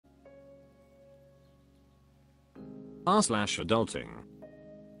r/adulting.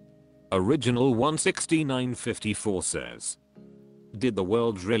 Original 16954 says, did the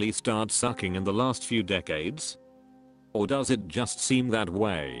world really start sucking in the last few decades? Or does it just seem that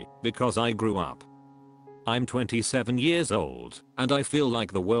way because I grew up? I'm 27 years old and I feel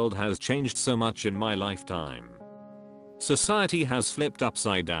like the world has changed so much in my lifetime. Society has flipped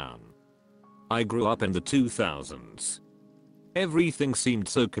upside down. I grew up in the 2000s. Everything seemed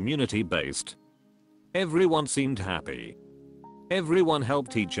so community based. Everyone seemed happy. Everyone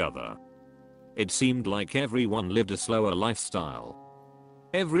helped each other. It seemed like everyone lived a slower lifestyle.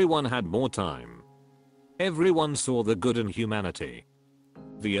 Everyone had more time. Everyone saw the good in humanity.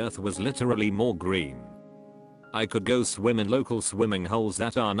 The earth was literally more green. I could go swim in local swimming holes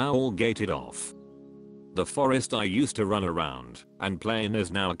that are now all gated off. The forest I used to run around and play in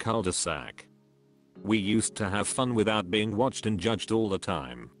is now a cul-de-sac. We used to have fun without being watched and judged all the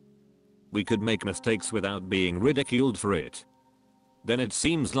time. We could make mistakes without being ridiculed for it. Then it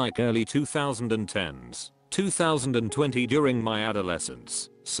seems like early 2010s, 2020 during my adolescence,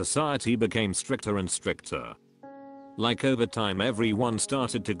 society became stricter and stricter. Like over time everyone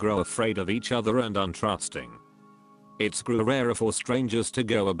started to grow afraid of each other and untrusting. It grew rarer for strangers to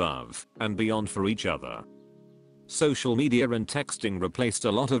go above and beyond for each other. Social media and texting replaced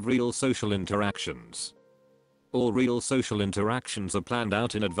a lot of real social interactions. All real social interactions are planned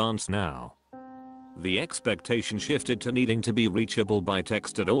out in advance now. The expectation shifted to needing to be reachable by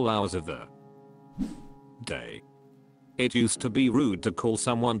text at all hours of the day. It used to be rude to call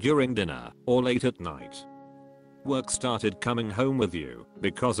someone during dinner or late at night. Work started coming home with you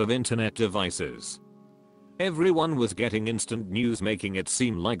because of internet devices. Everyone was getting instant news, making it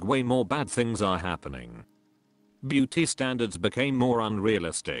seem like way more bad things are happening. Beauty standards became more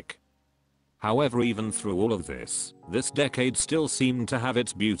unrealistic. However, even through all of this decade still seemed to have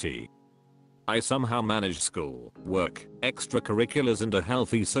its beauty. I somehow managed school, work, extracurriculars and a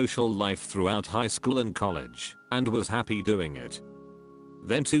healthy social life throughout high school and college, and was happy doing it.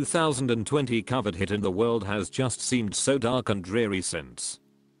 Then 2020 COVID hit and the world has just seemed so dark and dreary since.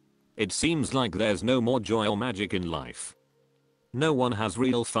 It seems like there's no more joy or magic in life. No one has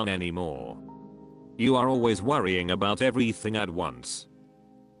real fun anymore. You are always worrying about everything at once.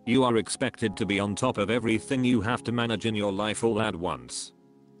 You are expected to be on top of everything you have to manage in your life all at once.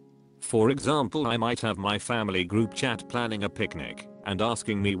 For example, I might have my family group chat planning a picnic and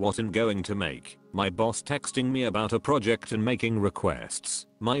asking me what I'm going to make, my boss texting me about a project and making requests,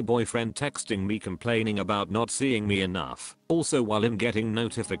 my boyfriend texting me complaining about not seeing me enough, also while I'm getting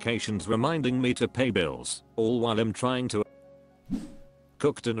notifications reminding me to pay bills, all while I'm trying to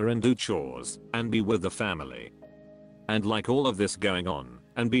cook dinner and do chores and be with the family. And like all of this going on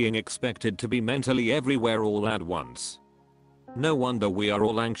and being expected to be mentally everywhere all at once. No wonder we are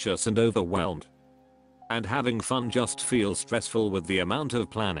all anxious and overwhelmed. And having fun just feels stressful with the amount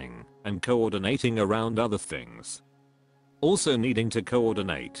of planning and coordinating around other things. Also needing to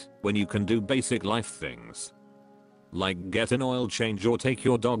coordinate when you can do basic life things. Like get an oil change or take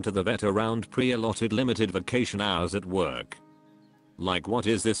your dog to the vet around pre-allotted limited vacation hours at work. Like what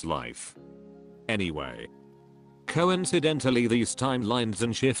is this life? Anyway. Coincidentally, these timelines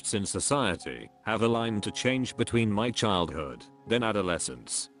and shifts in society have aligned to change between my childhood, then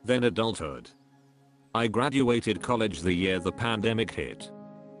adolescence, then adulthood. I graduated college the year the pandemic hit.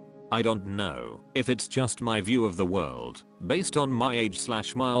 I don't know if it's just my view of the world, based on my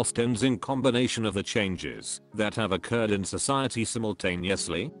age/milestones in combination of the changes that have occurred in society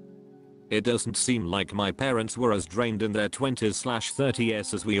simultaneously. It doesn't seem like my parents were as drained in their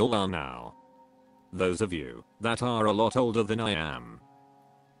 20s/30s as we all are now. Those of you that are a lot older than I am.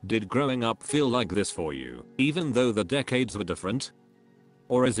 Did growing up feel like this for you, even though the decades were different?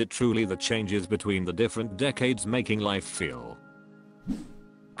 Or is it truly the changes between the different decades making life feel?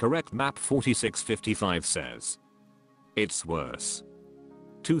 Correct Map 4655 says. It's worse.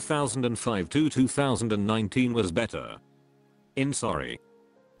 2005 to 2019 was better. In sorry.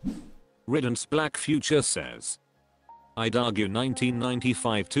 Riddance Black Future says. I'd argue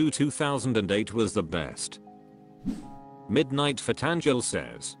 1995 to 2008 was the best. Midnight Fatangel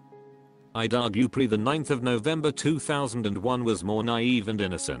says. I'd argue pre the 9th of November 2001 was more naive and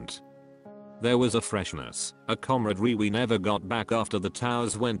innocent. There was a freshness, a camaraderie we never got back after the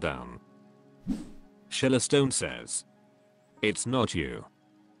towers went down. Shellstone says. It's not you.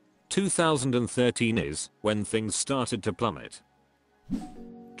 2013 is when things started to plummet.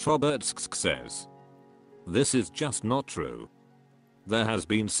 Trobertsk says. This is just not true. There has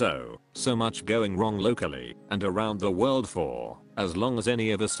been so much going wrong locally and around the world for as long as any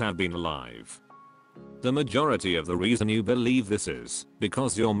of us have been alive. The majority of the reason you believe this is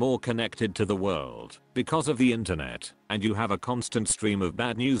because you're more connected to the world because of the internet, and you have a constant stream of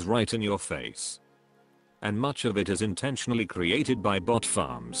bad news right in your face. And much of it is intentionally created by bot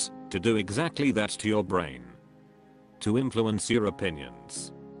farms to do exactly that to your brain. To influence your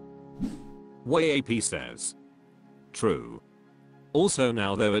opinions. YAP says. True. Also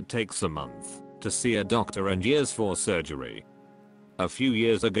now though it takes a month to see a doctor and years for surgery. A few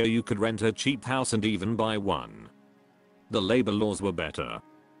years ago you could rent a cheap house and even buy one. The labor laws were better.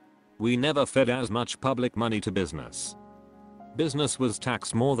 We never fed as much public money to business. Business was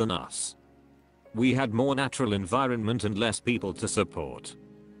taxed more than us. We had more natural environment and less people to support.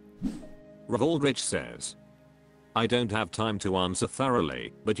 Rich says. I don't have time to answer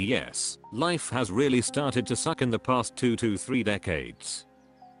thoroughly, but yes, life has really started to suck in the past 2 to 3 decades.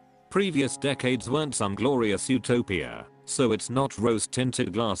 Previous decades weren't some glorious utopia, so it's not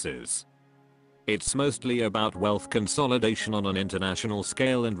rose-tinted glasses. It's mostly about wealth consolidation on an international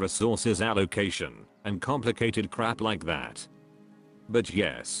scale and resources allocation, and complicated crap like that. But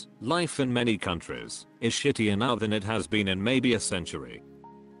yes, life in many countries is shittier now than it has been in maybe a century.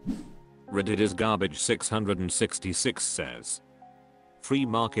 Reddit is garbage 666 says. Free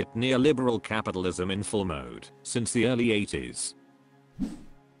market neoliberal capitalism in full mode since the early 80s.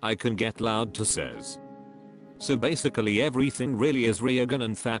 I can get loud to says. So basically everything really is Reagan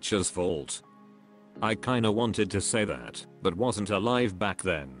and Thatcher's fault. I kinda wanted to say that, but wasn't alive back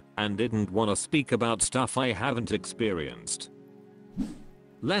then, and didn't wanna speak about stuff I haven't experienced.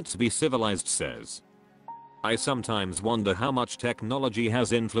 Let's be civilized says. I sometimes wonder how much technology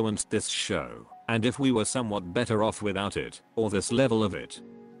has influenced this show, and if we were somewhat better off without it, or this level of it.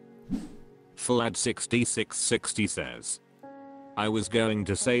 Fullad6660 says. I was going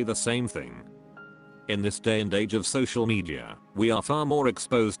to say the same thing. In this day and age of social media, we are far more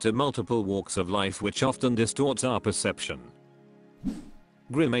exposed to multiple walks of life which often distorts our perception.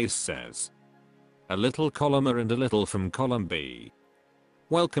 Grimace says. A little column A and a little from column B.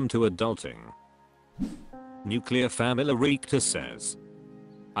 Welcome to adulting. Nuclear Family Rector says.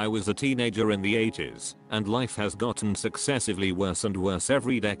 I was a teenager in the 80s, and life has gotten successively worse and worse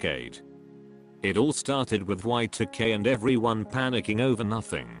every decade. It all started with Y2K and everyone panicking over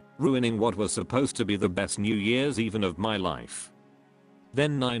nothing, ruining what was supposed to be the best New Year's Eve of my life.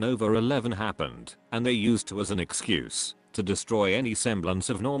 Then 9/11 happened, and they used it as an excuse to destroy any semblance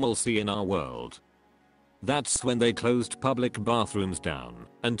of normalcy in our world. That's when they closed public bathrooms down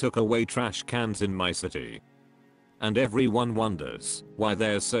and took away trash cans in my city. And everyone wonders why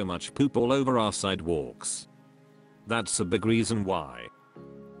there's so much poop all over our sidewalks. That's a big reason why.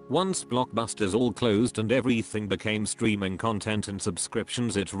 Once Blockbusters all closed and everything became streaming content and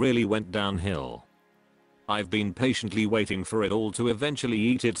subscriptions, it really went downhill. I've been patiently waiting for it all to eventually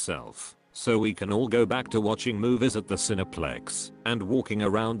eat itself, so we can all go back to watching movies at the Cineplex and walking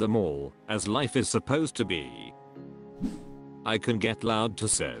around the mall as life is supposed to be. I can get loud to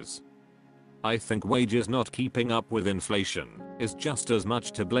says. I think wages not keeping up with inflation is just as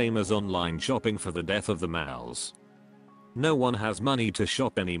much to blame as online shopping for the death of the malls. No one has money to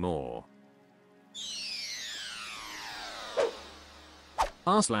shop anymore.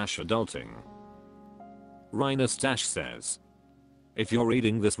 r/adulting. Rainer Stash says. If you're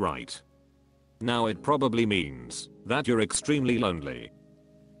reading this right now, it probably means that you're extremely lonely.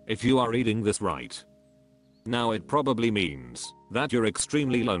 If you are reading this right now, it probably means that you're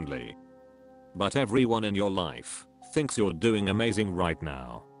extremely lonely. But everyone in your life thinks you're doing amazing right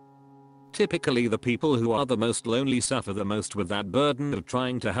now. Typically the people who are the most lonely suffer the most with that burden of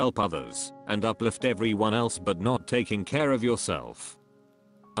trying to help others and uplift everyone else but not taking care of yourself.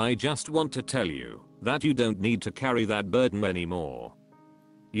 I just want to tell you that you don't need to carry that burden anymore.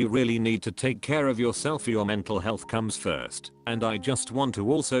 You really need to take care of yourself. Your mental health comes first, and I just want to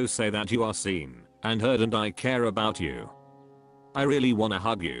also say that you are seen and heard and I care about you. I really wanna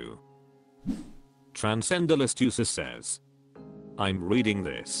hug you. Transcendentalist user says. I'm reading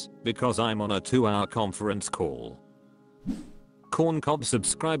this because I'm on a 2-hour conference call. Corncob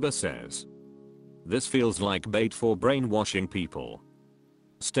subscriber says. This feels like bait for brainwashing people.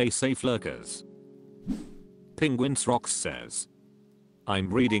 Stay safe lurkers. Penguins Rocks says. I'm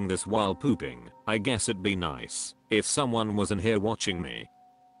reading this while pooping. I guess it'd be nice if someone was in here watching me.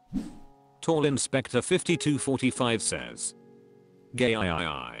 Tall Inspector 5245 says. Gay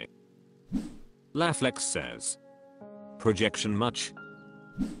I. Laflex says. Projection much?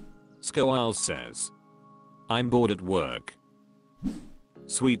 Skoal says. I'm bored at work.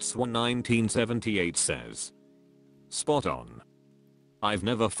 Sweet Swan 1978 says. Spot on. I've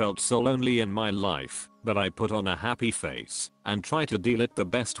never felt so lonely in my life, but I put on a happy face and try to deal it the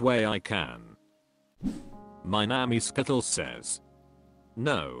best way I can. My Nami Skittles says.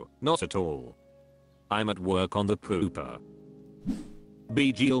 No, not at all. I'm at work on the pooper.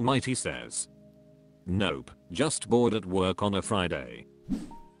 BG Almighty says. Nope, just bored at work on a Friday.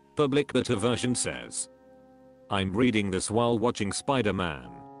 Public Beta version says. I'm reading this while watching Spider-Man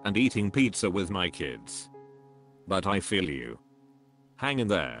and eating pizza with my kids. But I feel you. Hang in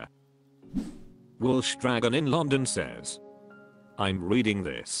there. Welsh Dragon in London says. I'm reading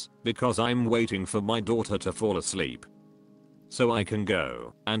this because I'm waiting for my daughter to fall asleep, so I can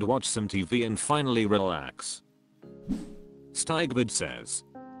go and watch some TV and finally relax. Steigbert says.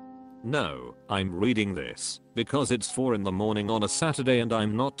 No, I'm reading this because it's 4 in the morning on a Saturday and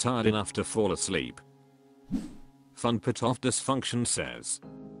I'm not tired enough to fall asleep. Fun Pit of Dysfunction says.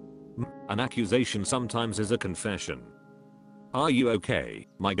 An accusation sometimes is a confession. Are you okay,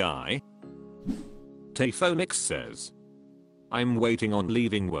 my guy? Tayphonix says. I'm waiting on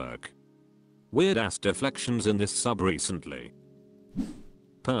leaving work. Weird ass deflections in this sub recently.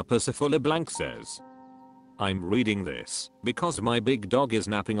 Purposeful Blank says. I'm reading this because my big dog is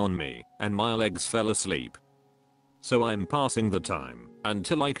napping on me and my legs fell asleep, so I'm passing the time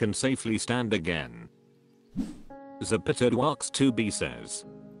until I can safely stand again. Zapitodwax2b says.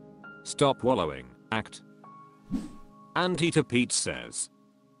 Stop wallowing, act. Antita Pete says.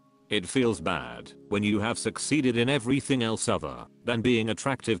 It feels bad when you have succeeded in everything else other than being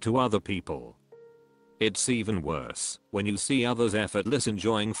attractive to other people. It's even worse when you see others effortless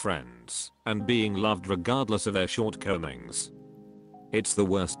enjoying friends and being loved regardless of their shortcomings. It's the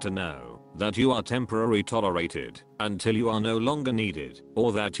worst to know that you are temporarily tolerated until you are no longer needed,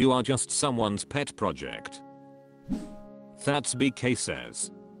 or that you are just someone's pet project. That's BK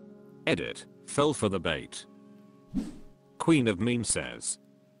says. Edit, fell for the bait. Queen of Meme says.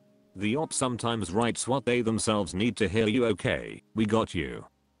 The op sometimes writes what they themselves need to hear. You okay, we got you.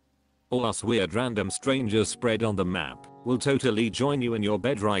 All us weird random strangers spread on the map will totally join you in your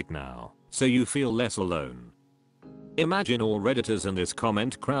bed right now, so you feel less alone. Imagine all redditors in this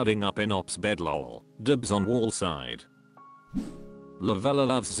comment crowding up in op's bed lol, dibs on wall side. Lavella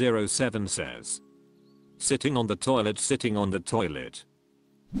Loves 07 says. Sitting on the toilet, sitting on the toilet.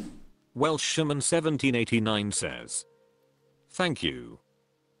 Welshman 1789 says. Thank you.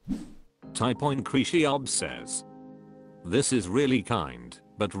 Typoin Krishiab says. This is really kind,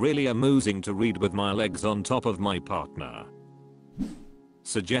 but really amusing to read with my legs on top of my partner.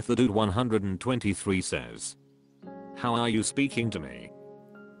 Dude 123 says. How are you speaking to me?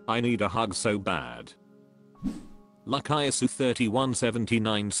 I need a hug so bad. Lakiasu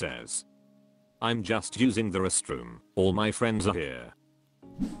 3179 says. I'm just using the restroom, all my friends are here.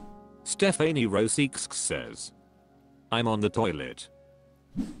 Stephanie Rosix says. I'm on the toilet.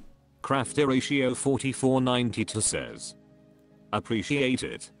 Crafty Ratio 4492 says. Appreciate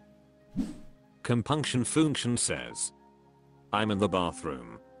it. Compunction Function says. I'm in the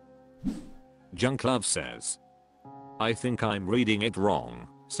bathroom. Junk Love says. I think I'm reading it wrong,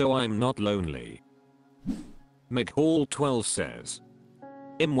 so I'm not lonely. McHall 12 says.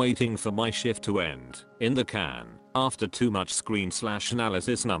 I'm waiting for my shift to end, in the can, after too much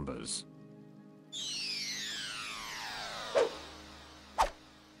screen/analysis numbers.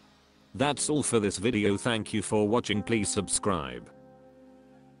 That's all for this video. Thank you for watching. Please subscribe.